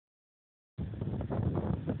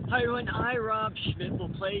Hi everyone, I, Rob Schmidt, will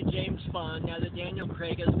play James Bond now that Daniel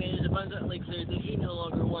Craig has made it abundantly clear that he no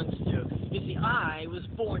longer wants to. You see, I was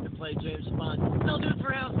born to play James Bond, and I'll do it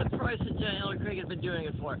for half the price that Daniel Craig has been doing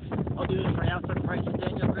it for. I'll do it for half the price that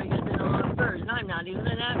Daniel Craig has been on first, and I'm not even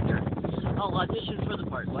an actor. I'll audition for the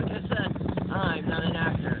part. Like I said, I'm not an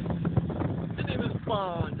actor. The name is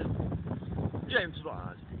Bond. James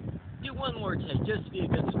Bond. Do one more take, just to be a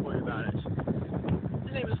good sport about it.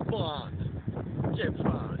 The name is Bond. James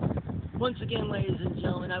Bond. Once again, ladies and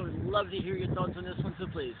gentlemen, I would love to hear your thoughts on this one, so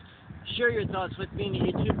please share your thoughts with me in the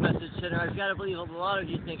YouTube message center. I've got to believe a lot of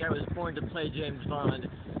you think I was born to play James Bond.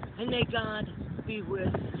 And may God be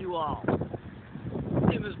with you all. His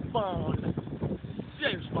name is Bond.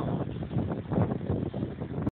 James Bond.